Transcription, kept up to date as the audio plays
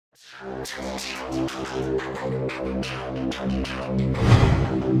Hi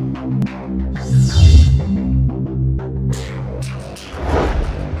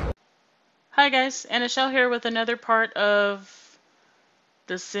guys, Anichelle here with another part of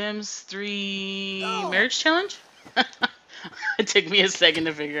the Sims 3 marriage challenge. It took me a second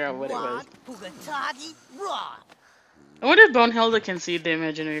to figure out what it was. I wonder if Bonehilda can see the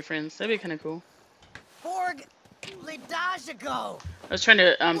imaginary friends. That'd be kind of cool. I was trying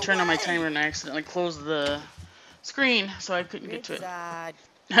to turn on my timer and I accidentally closed the screen, so I couldn't get to it.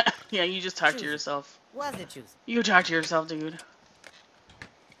 Yeah, you just talk to yourself. You talk to yourself, dude.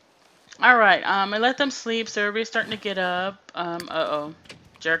 Alright, I let them sleep, so everybody's starting to get up. Uh-oh.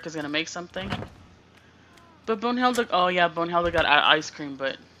 Jarek is gonna make something. But Bonehilda, oh yeah, Bonehilda got ice cream,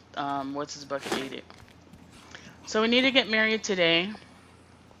 but, what's his bucket ate it. So we need to get married today.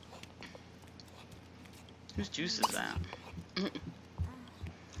 Whose juice is that?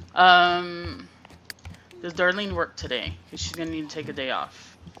 Does Darlene work today? Because she's gonna need to take a day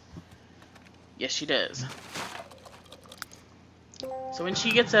off. Yes, she does. So when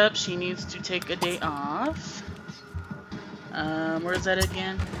she gets up, she needs to take a day off. Where's that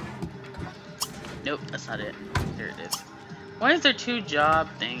again? Nope, that's not it. There it is. Why is there two job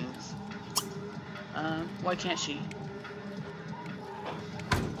things? Why can't she?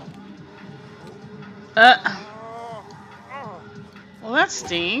 Well, that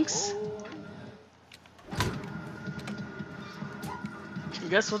stinks. I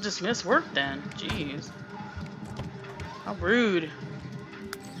guess we'll just miss work then. Jeez. How rude.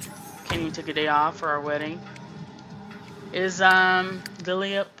 Can't even take a day off for our wedding. Is,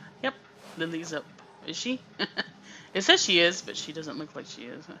 Lily up? Yep, Lily's up. Is she? It says she is, but she doesn't look like she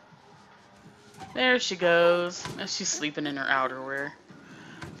is. There she goes. She's sleeping in her outerwear.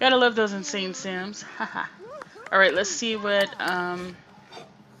 Gotta love those insane Sims. Haha. Alright, let's see what,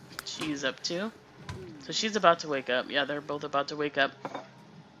 she's up to. So she's about to wake up. Yeah, they're both about to wake up.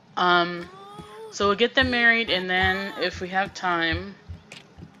 So we'll get them married, and then if we have time,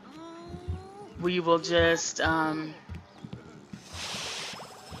 we will just,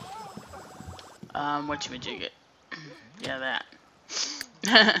 whatchamajig it. Yeah,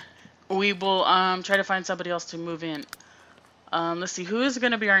 that. We will, try to find somebody else to move in. Let's see, who is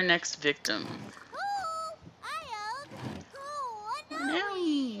going to be our next victim?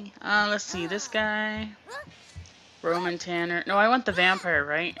 Let's see, this guy. Roman Tanner. No, I want the vampire,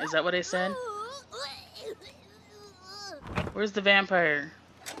 right? Is that what I said? Where's the vampire?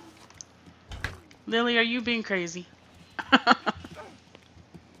 Lily, are you being crazy?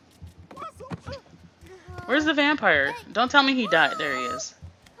 Where's the vampire? Don't tell me he died. There he is.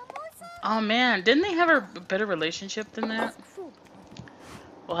 Oh man, didn't they have a better relationship than that?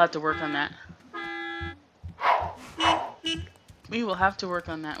 We'll have to work on that. We will have to work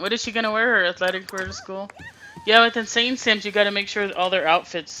on that. What is she gonna wear? Her athletic wear to school? Yeah, with Insane Sims, you gotta make sure all their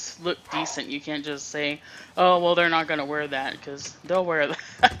outfits look decent. You can't just say, oh, well, they're not gonna wear that, because they'll wear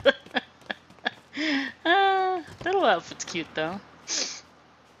that. That little outfit's cute, though.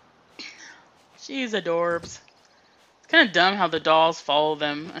 She's adorbs. It's kind of dumb how the dolls follow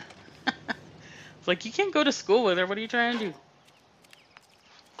them. It's like, you can't go to school with her. What are you trying to do?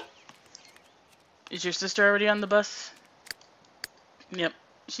 Is your sister already on the bus? Yep,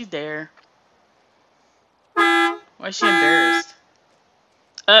 she's there. Why is she embarrassed?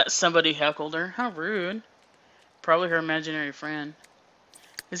 Somebody heckled her. How rude. Probably her imaginary friend.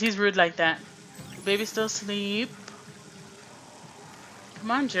 Because he's rude like that. The baby's still asleep.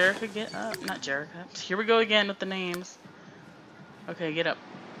 Come on, Jerica, get up. Not Jerica. Here we go again with the names. Okay, get up.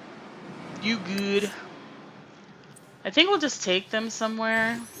 You good. I think we'll just take them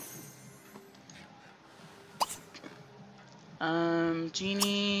somewhere.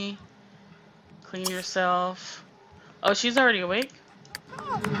 Jeannie. Clean yourself. Oh, she's already awake?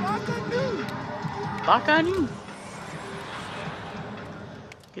 Bakanu.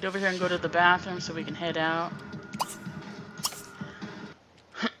 Get over here and go to the bathroom so we can head out.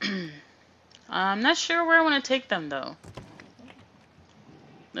 I'm not sure where I want to take them, though.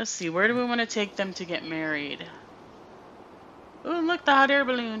 Let's see, where do we want to take them to get married? Oh, look, the hot air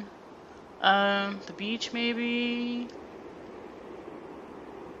balloon. The beach, maybe?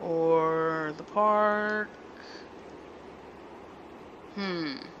 Or the park?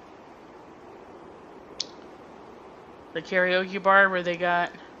 The karaoke bar where they had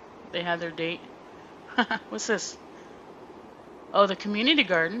their date. What's this? Oh, the community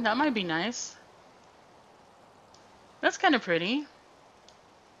garden. That might be nice. That's kind of pretty.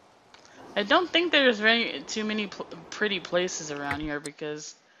 I don't think there's too many pretty places around here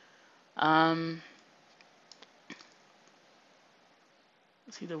because,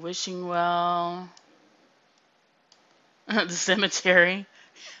 See the wishing well. The cemetery.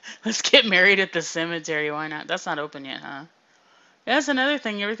 Let's get married at the cemetery. Why not? That's not open yet, huh? Yeah, that's another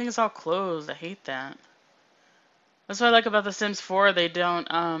thing. Everything's all closed. I hate that. That's what I like about The Sims 4. They don't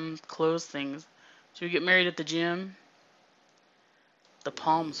close things. Should we get married at the gym? The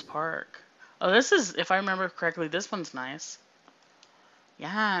Palms Park. Oh, this is, if I remember correctly, this one's nice.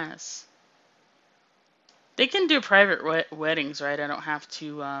 Yes. They can do private weddings, right? I don't have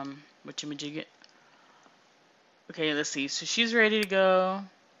to, whatchamajigget. Okay, let's see. So she's ready to go.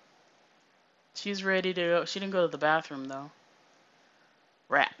 She's ready to go. She didn't go to the bathroom, though.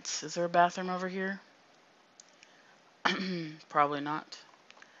 Rats. Is there a bathroom over here? Probably not.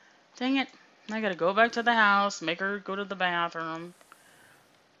 Dang it. I gotta go back to the house, make her go to the bathroom.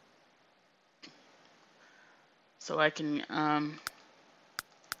 So I can,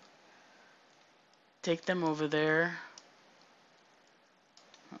 take them over there.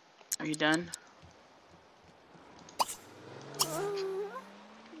 Are you done?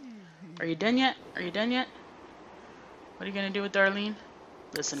 Are you done yet? Are you done yet? What are you gonna do with Darlene?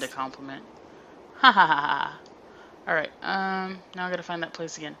 Listen to compliment. Ha ha ha ha. Alright, now I gotta find that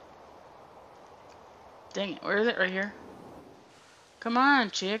place again. Dang it, where is it? Right here? Come on,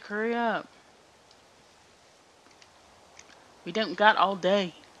 chick, hurry up. We don't got all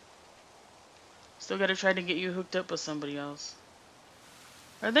day. Still gotta try to get you hooked up with somebody else.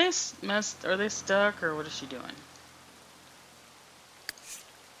 Are they messed? Are they stuck, or what is she doing?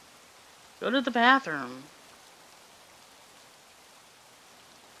 Go to the bathroom.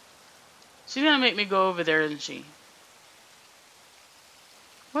 She's gonna make me go over there, isn't she?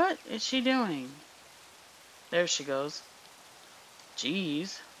 What is she doing? There she goes.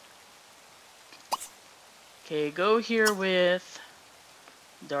 Jeez. Okay, go here with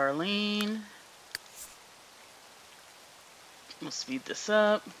Darlene. We'll speed this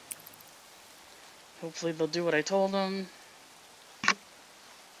up. Hopefully they'll do what I told them.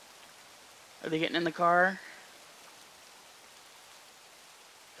 Are they getting in the car?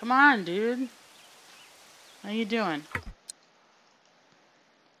 Come on, dude. How you doing?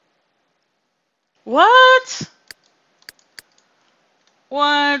 What?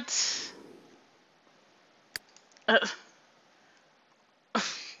 What?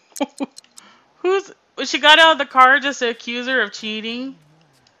 She got out of the car just to accuse her of cheating?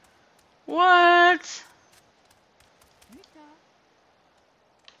 What?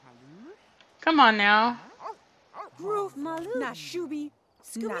 Come on now.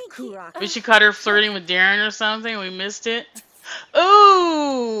 We should caught her flirting with Darren or something. We missed it.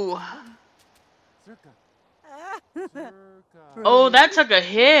 Ooh! Oh, that took a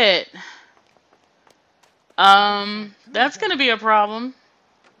hit. That's gonna be a problem.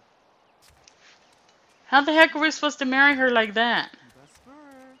 How the heck are we supposed to marry her like that?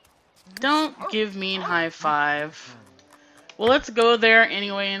 Don't give mean high five. Well, let's go there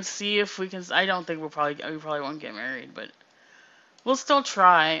anyway and see if we can. I don't think we probably won't get married, but we'll still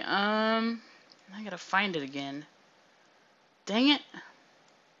try. I gotta find it again. Dang it.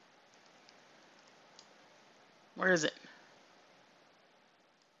 Where is it?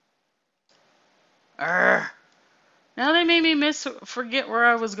 Now they made me forget where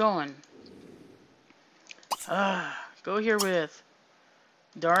I was going. Go here with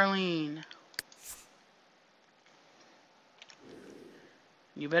Darlene.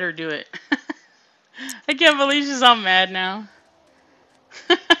 You better do it. I can't believe she's all mad now.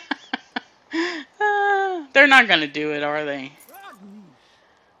 They're not gonna do it, are they?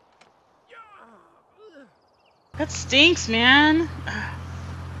 That stinks, man.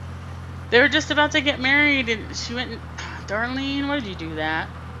 They were just about to get married and she went and... Darlene, why did you do that?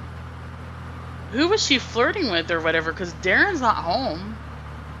 Who was she flirting with or whatever? Because Darren's not home.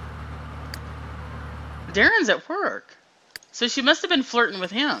 Darren's at work. So she must have been flirting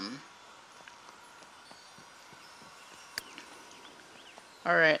with him.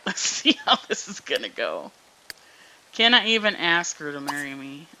 Alright, let's see how this is gonna go. Can I even ask her to marry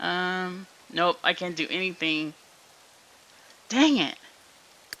me? Nope, I can't do anything. Dang it.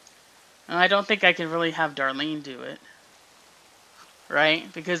 I don't think I can really have Darlene do it.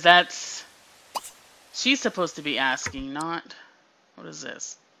 Right? Because that's... She's supposed to be asking, not... What is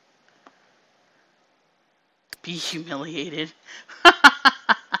this? Be humiliated.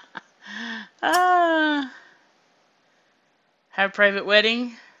 Have private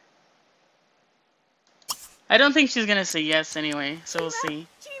wedding? I don't think she's gonna say yes anyway, so we'll see.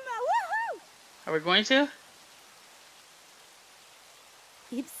 Are we going to?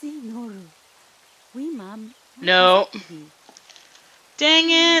 No. Dang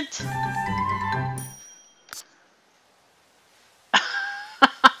it!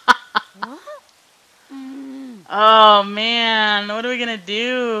 Oh man, what are we gonna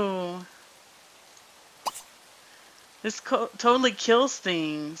do? This totally kills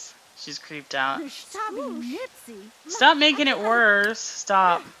things. She's creeped out. Stop making it worse.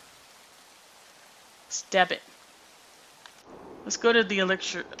 Stop. Step it. Let's go to the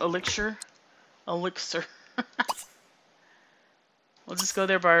elixir. We'll just go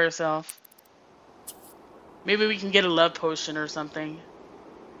there by ourselves. Maybe we can get a love potion or something.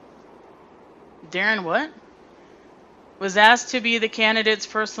 Darren, what? Was asked to be the candidate's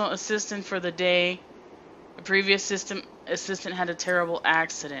personal assistant for the day. The previous assistant had a terrible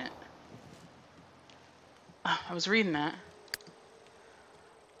accident. Oh, I was reading that.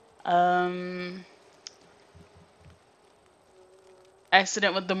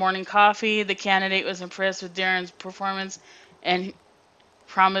 Accident with the morning coffee. The candidate was impressed with Darren's performance and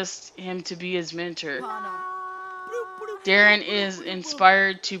promised him to be his mentor. Darren is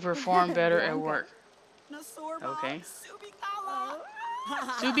inspired to perform better at work. Okay.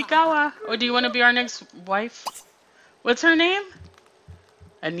 Subikawa. Oh, do you want to be our next wife? What's her name?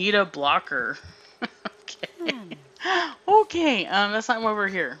 Anita Blocker. Okay. Okay, that's not why we're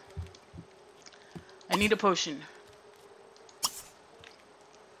here. I need a potion.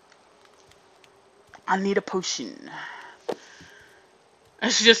 I need a potion.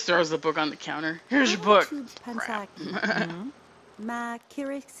 She just throws the book on the counter. Here's your book. Crap.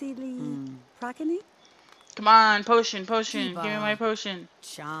 Come on, potion. Give me my potion.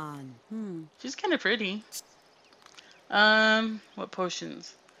 She's kind of pretty. What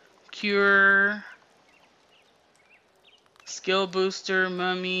potions? Cure, skill booster,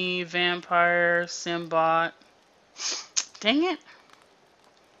 mummy, vampire, simbot. Dang it.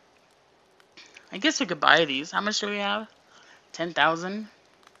 I guess we could buy these. How much do we have? 10,000?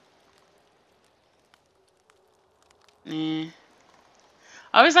 I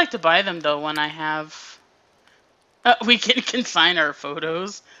always like to buy them though when I have... we can consign our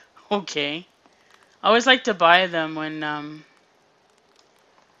photos. Okay. I always like to buy them when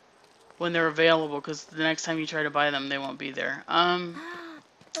they're available, because the next time you try to buy them, they won't be there.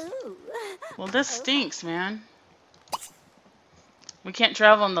 Well, this stinks, man. We can't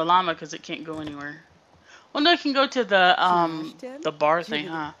travel on the llama because it can't go anywhere. Well, no, it can go to the bar thing,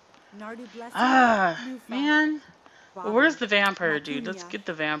 huh? Ah, man. Well, where's the vampire dude? Let's get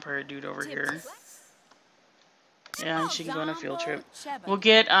the vampire dude over here. Yeah, and she can go on a field trip. We'll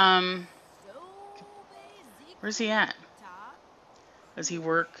get, where's he at? Does he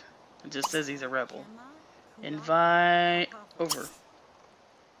work? It just says he's a rebel. Invite over.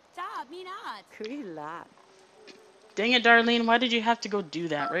 Dang it, Darlene, why did you have to go do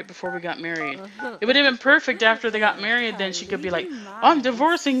that right before we got married? It would have been perfect after they got married, then she could be like, I'm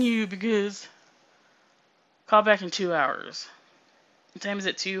divorcing you because... Call back in 2 hours. What time is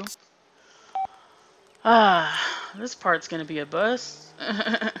it, 2? Ah, this part's gonna be a bust.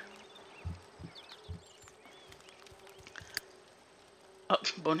 Oh,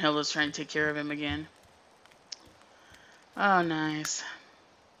 Bonehella's trying to take care of him again. Oh, nice.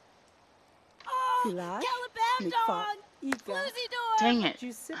 Dang it.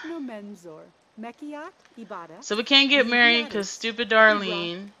 So we can't get married because stupid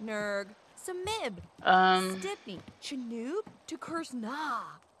Darlene.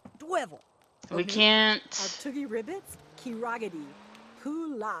 We can't.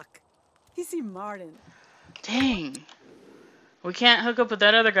 Dang. We can't hook up with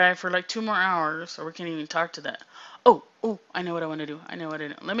that other guy for like 2 more hours, or we can't even talk to that. Oh, I know what I want to do.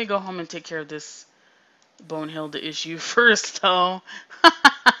 Let me go home and take care of this Bonehilda issue first, though.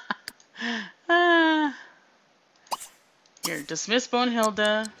 Here, dismiss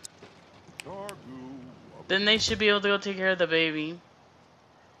Bonehilda. Then they should be able to go take care of the baby.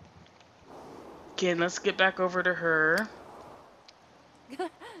 Okay, let's get back over to her.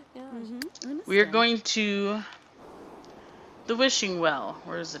 We are going to the wishing well.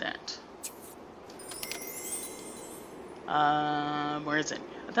 Where is it at? Where is it?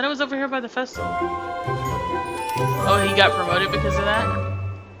 I thought it was over here by the festival. Oh, he got promoted because of that?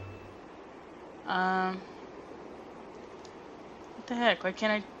 What the heck? Why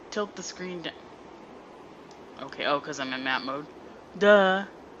can't I tilt the screen down? Okay, oh, because I'm in map mode. Duh.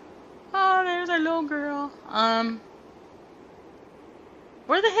 Oh, there's our little girl.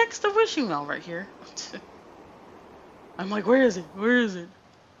 Where the heck's the wishing well? Right here. I'm like, where is it? Where is it?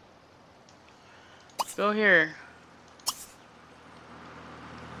 Go here.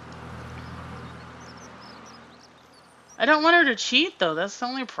 I don't want her to cheat, though. That's the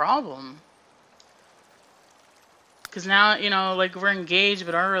only problem. Because now, you know, like, we're engaged,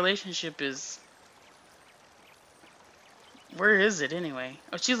 but our relationship is Where is it anyway?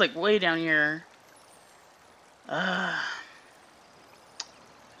 Oh, she's like way down here. Ugh.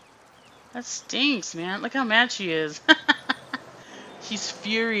 That stinks, man. Look how mad she is. She's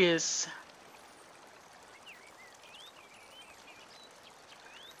furious.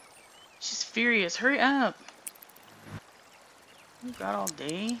 She's furious. Hurry up. You got all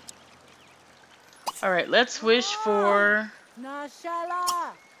day. Alright, let's wish for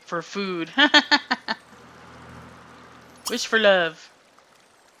food. Wish for love.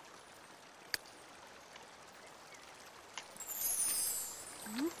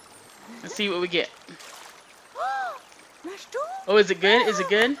 Let's see what we get. Oh, is it good? Is it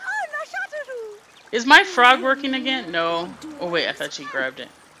good? Is my frog working again? No. Oh, wait, I thought she grabbed it.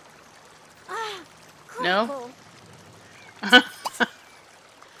 No?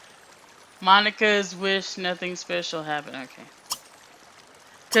 Monica's wish nothing special happened. Okay.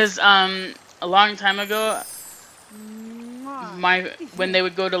 Because, a long time ago, when they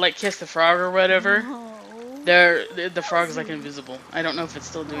would go to, like, kiss the frog or whatever, the frog is, like, invisible. I don't know if it's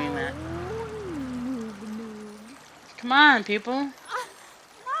still doing that. Come on, people.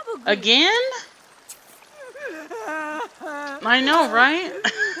 Again? I know, right?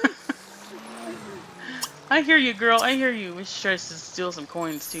 I hear you, girl. I hear you. We should try to steal some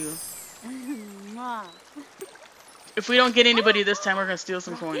coins, too. If we don't get anybody this time, we're going to steal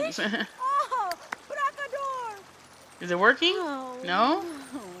some coins. Is it working? No?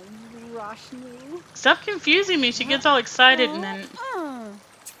 Stop confusing me. She gets all excited and then...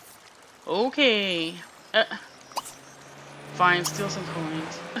 Okay. Fine, steal some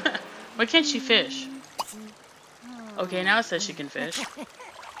coins. Why can't she fish? Okay, now it says she can fish.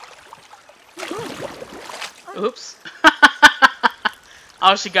 Oops.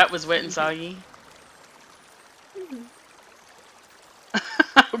 All she got was wet and soggy.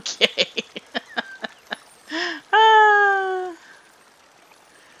 Okay.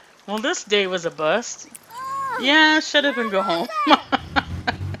 Well, this day was a bust. Yeah, shut up and go home.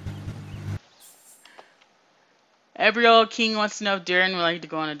 Abriel King wants to know if Darren would like to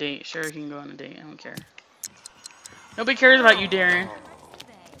go on a date. Sure, he can go on a date. I don't care. Nobody cares about you, Darren.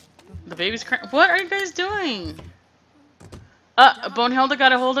 The baby's crying. What are you guys doing? Bonehilda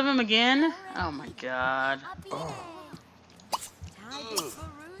got a hold of him again? Oh my god.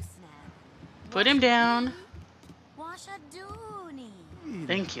 Put him down.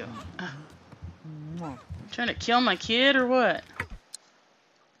 Thank you. Trying to kill my kid or what?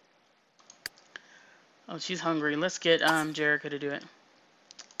 Oh, she's hungry. Let's get Jerica to do it.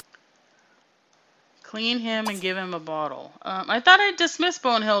 Clean him and give him a bottle. I thought I dismissed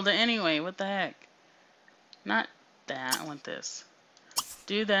Bonehilda anyway. What the heck? Not that. I want this.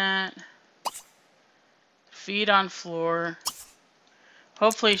 Do that. Feed on floor.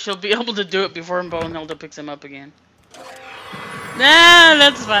 Hopefully she'll be able to do it before Bonehilda picks him up again. Nah,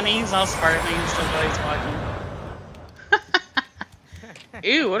 that's funny. He's all sparkling and stuff while he's walking.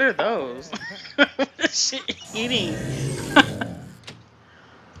 Ew, what are those? What is she eating?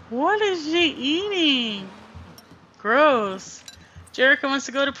 What is she eating? Gross. Jerica wants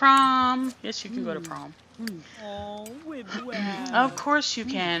to go to prom. Yes, you can go to prom. Of course you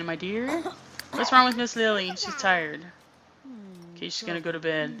can, my dear. What's wrong with Miss Lily? She's tired. Okay, she's gonna go to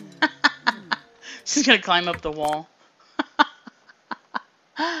bed. She's gonna climb up the wall.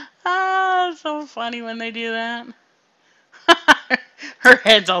 Ah, so funny when they do that. Her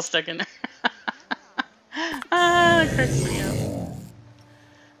head's all stuck in there. Ah, that cracks me up.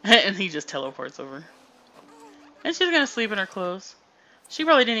 And he just teleports over. And she's gonna sleep in her clothes. She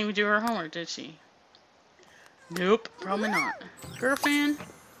probably didn't even do her homework, did she? Nope, probably not. Girlfriend,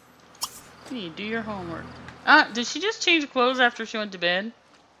 you need to do your homework. Did she just change clothes after she went to bed?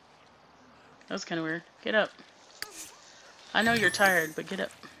 That was kind of weird. Get up. I know you're tired, but get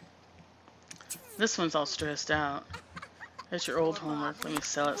up. This one's all stressed out. That's your old homework. Let me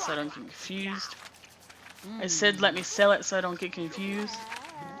sell it so I don't get confused. I said let me sell it so I don't get confused.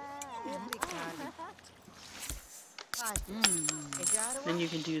 Then you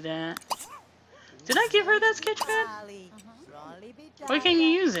can do that. Did I give her that sketch pad? Why can't you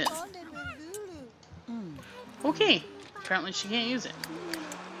use it? Okay. Apparently she can't use it.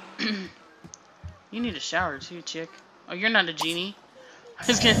 You need a shower too, chick. Oh, you're not a genie. I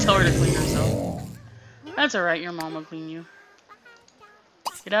was gonna tell her to clean herself. That's alright, your mom will clean you.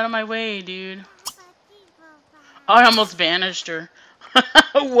 Get out of my way, dude. Oh, I almost banished her.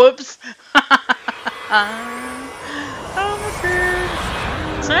 Whoops. Oh my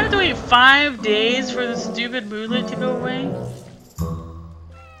god. So I have to wait 5 days for the stupid moodlet to go away?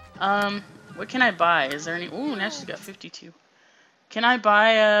 What can I buy? Is there any... Ooh, now she's got 52. Can I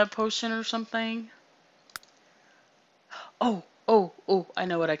buy a potion or something? Oh, I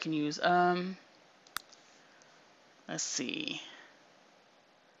know what I can use. Let's see.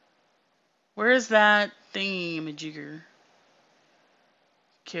 Where is that thingy-majigger?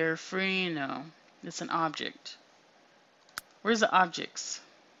 Carefree? No. It's an object. Where's the objects?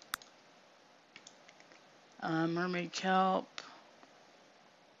 Mermaid kelp.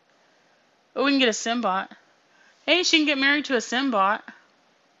 Oh, we can get a Simbot. Hey, she can get married to a Simbot.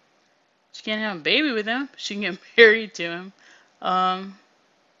 She can't have a baby with him. She can get married to him.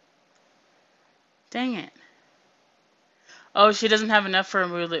 Dang it. Oh, she doesn't have enough for a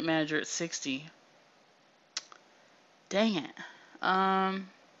moodlet manager at 60. Dang it.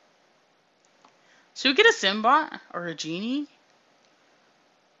 Should we get a Simbot or a genie?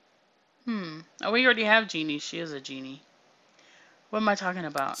 Oh, we already have genie. She is a genie. What am I talking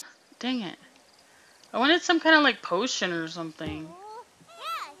about? Dang it. I wanted some kind of like potion or something.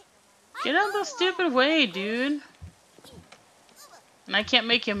 Get out of the stupid way, dude. And I can't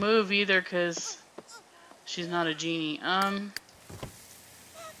make him move either because she's not a genie.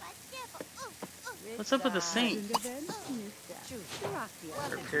 What's up with the sink?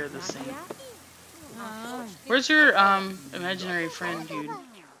 Repair the sink. Where's your imaginary friend, dude?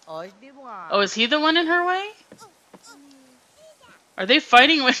 Oh, is he the one in her way? Are they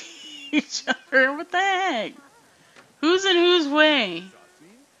fighting with each other? What the heck? Who's in whose way?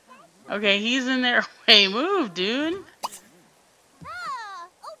 Okay, he's in their way. Move, dude.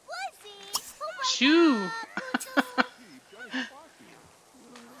 Shoo.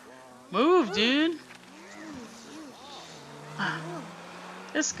 Move, dude.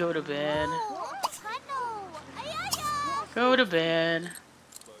 Just go to bed. Go to bed.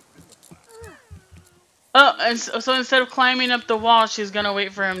 Oh, and so instead of climbing up the wall, she's gonna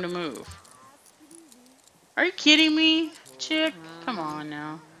wait for him to move. Are you kidding me, chick? Come on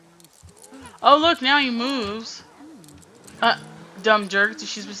now. Oh, look, now he moves. Dumb jerk.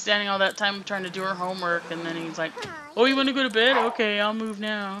 She's been standing all that time trying to do her homework, and then he's like, oh, you want to go to bed? Okay, I'll move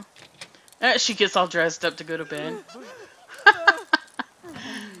now. She gets all dressed up to go to bed.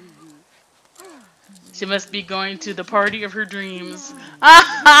 She must be going to the party of her dreams.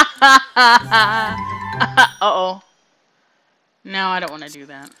 Uh-oh. No, I don't want to do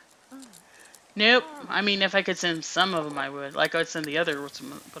that. Nope. I mean, if I could send some of them, I would. Like, I'd send the others,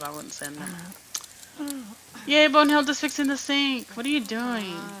 but I wouldn't send them. Yay, Bonehill just fixing the sink. What are you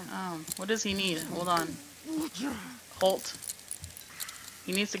doing? What does he need? Hold on. Halt.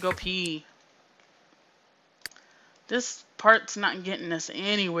 He needs to go pee. This part's not getting us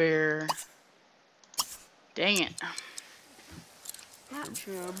anywhere. Dang it.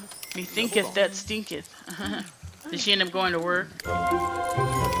 Me thinketh that stinketh. Did she end up going to work?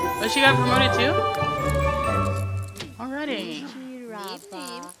 Oh, she got promoted too? Alrighty.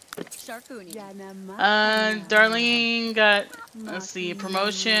 Darlene got, let's see,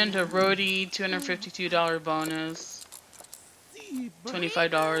 promotion to roadie, $252 bonus,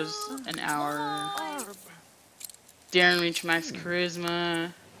 $25 an hour. Darren reached max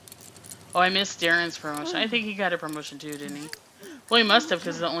charisma. Oh, I missed Darren's promotion. I think he got a promotion too, didn't he? Well, he must have,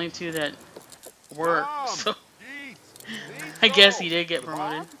 because the only two that work. So I guess he did get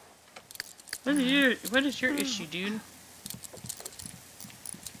promoted. What is your issue, dude?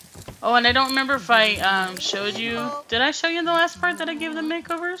 Oh, and I don't remember if I showed you. Did I show you in the last part that I gave them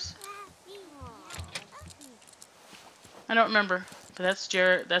makeovers? I don't remember. But that's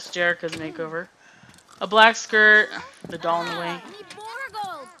Jerica's makeover. A black skirt, the doll in the way.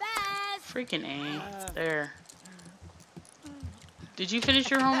 Freaking A. There. Did you finish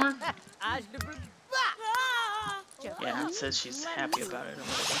your homework? Yeah, it says she's happy about it.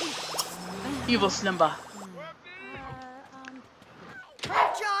 Evil Slimba.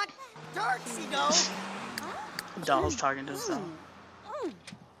 Doll's talking to himself.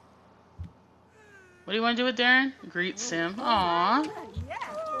 What do you want to do with Darren? Greet Sim. Aww.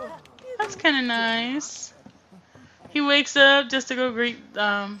 That's kind of nice. He wakes up just to go greet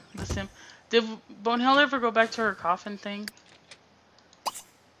the Sim. Did Bonehill ever go back to her coffin thing?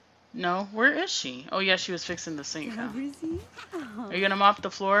 No. Where is she? Oh yeah, she was fixing the sink, huh? Are you gonna mop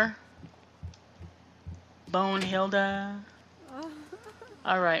the floor? Bonehilda.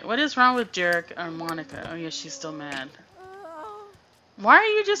 Alright, what is wrong with Jarek or Monica? Oh yeah, she's still mad. Why are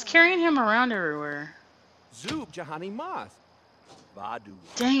you just carrying him around everywhere?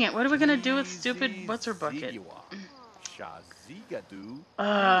 Dang it, what are we gonna do with stupid what's her bucket?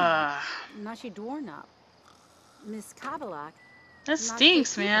 That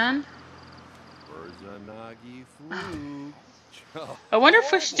stinks, man. I wonder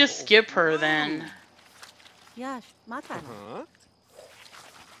if we should just skip her then.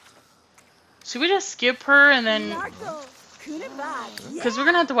 Should we just skip her and then Because we're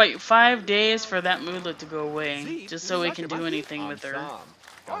going to have to wait 5 days for that moodlet to go away. Just so we can do anything with her.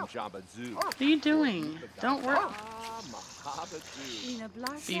 What are you doing? Don't work.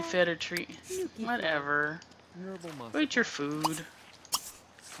 Be fed a treat. Whatever. Wait your food.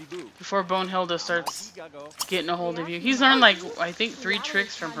 Before Bonehilda starts getting a hold of you. He's learned like, I think 3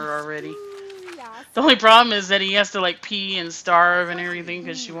 tricks from her already. The only problem is that he has to like pee and starve and everything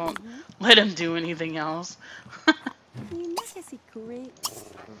because she won't let him do anything else.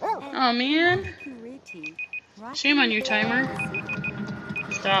 Oh man. Shame on you, timer.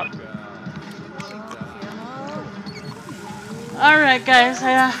 Stop. Alright guys,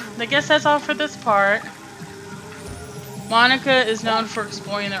 I guess that's all for this part. Monica is known for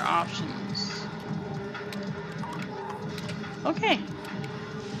exploring their options. Okay.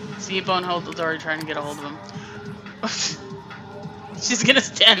 See, Bonehilda's already trying to get a hold of him. She's gonna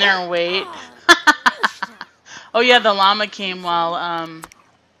stand there and wait. Oh yeah, the llama came while, I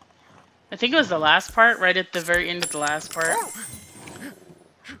think it was the last part, right at the very end of the last part.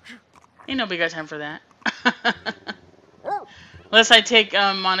 Ain't nobody got time for that. Unless I take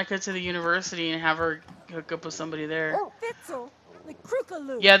Monica to the university and have her hook up with somebody there.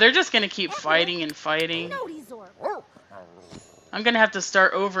 Yeah, they're just gonna keep fighting and fighting. I'm gonna have to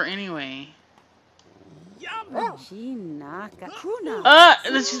start over anyway. She's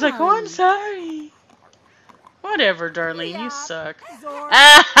like, oh, I'm sorry. Whatever, darling, you suck.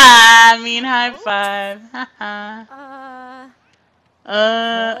 I mean, high five.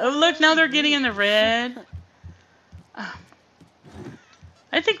 Oh, look, now they're getting in the red.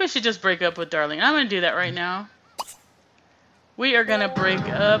 I think we should just break up with Darlene. I'm going to do that right now. We are going to break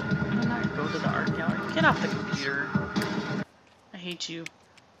up. I'm not go to the art gallery. Get off the computer. I hate you.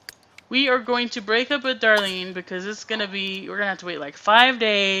 We are going to break up with Darlene because it's going to be, we're going to have to wait like 5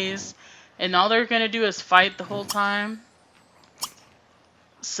 days. And all they're going to do is fight the whole time.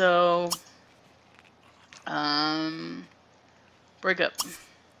 So, break up.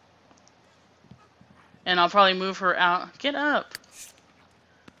 And I'll probably move her out. Get up.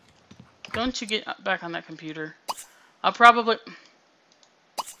 Don't you get back on that computer. I'll probably...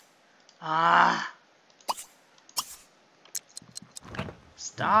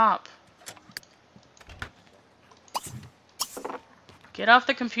 Stop. Get off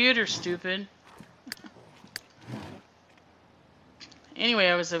the computer, stupid. Anyway,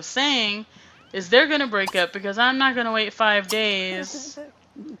 I was saying, is they're going to break up because I'm not going to wait 5 days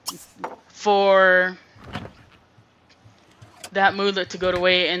for that moodlet to go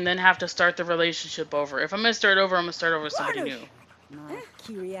away and then have to start the relationship over. If I'm going to start over, I'm going to start over with somebody new.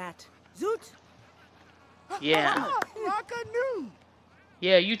 Yeah.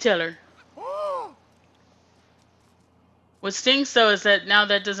 Yeah, you tell her. What stinks though is that now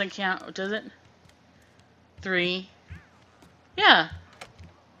that doesn't count, does it? 3. Yeah.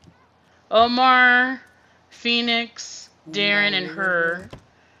 Omar, Phoenix, Darren, and her.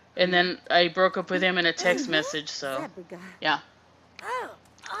 And then I broke up with him in a text message, so. Yeah.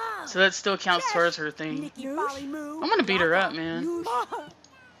 So that still counts towards her thing. I'm gonna beat her up, man.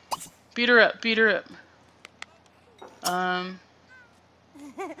 Beat her up, beat her up.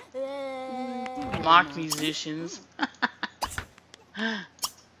 Mock musicians. Come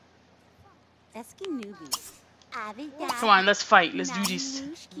on, let's fight. Let's do this.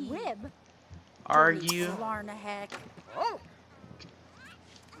 Argue.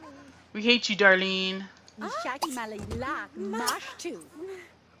 We hate you, Darlene.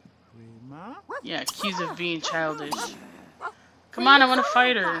 Yeah, accused of being childish. Come on, I want to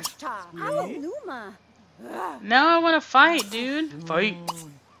fight her. No, I want to fight, dude. Fight.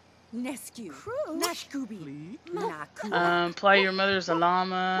 Apply your mother's a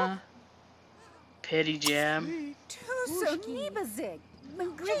llama. Petty jab.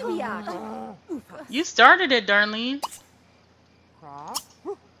 You started it, Darlene.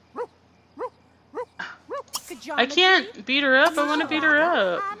 I can't beat her up. I want to beat her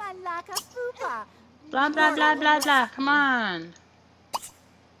up. Blah, blah, blah, blah, blah. Come on.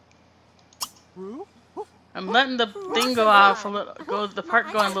 I'm letting the thing go off a little, the part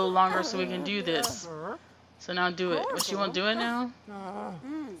going a little longer so we can do this. So now do it. But she won't do it now?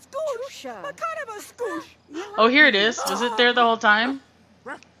 Oh, here it is. Was it there the whole time?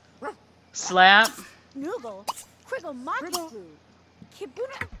 Slap.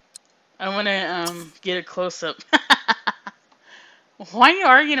 I want to get a close-up. Why are you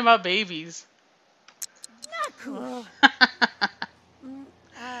arguing about babies?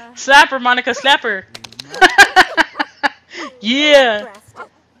 Slap her, Monica, slap her. Yeah.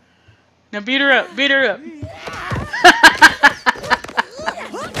 Now beat her up, beat her up.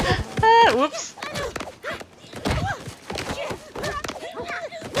 Whoops.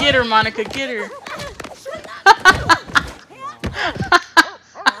 Get her, Monica, get her.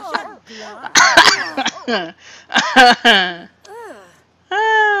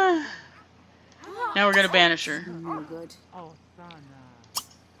 Now we're gonna banish her.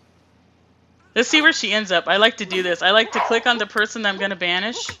 Let's see where she ends up. I like to do this. I like to click on the person that I'm gonna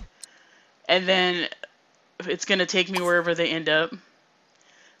banish, and then it's gonna take me wherever they end up.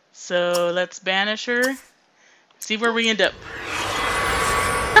 So let's banish her. See where we end up.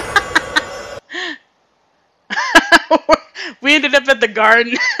 We ended up at the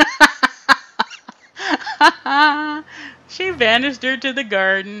garden. She vanished her to the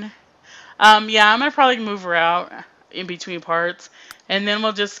garden. Yeah, I'm gonna probably move her out in between parts, and then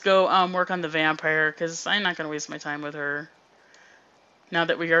we'll just go work on the vampire, because I'm not gonna waste my time with her now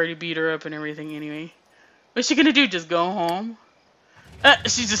that we already beat her up and everything anyway. What's she gonna do? Just go home?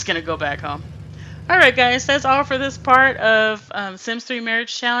 She's just gonna go back home. Alright guys, that's all for this part of Sims 3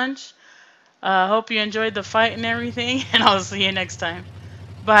 Marriage Challenge. Hope you enjoyed the fight and everything, and I'll see you next time.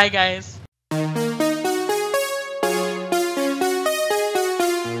 Bye guys.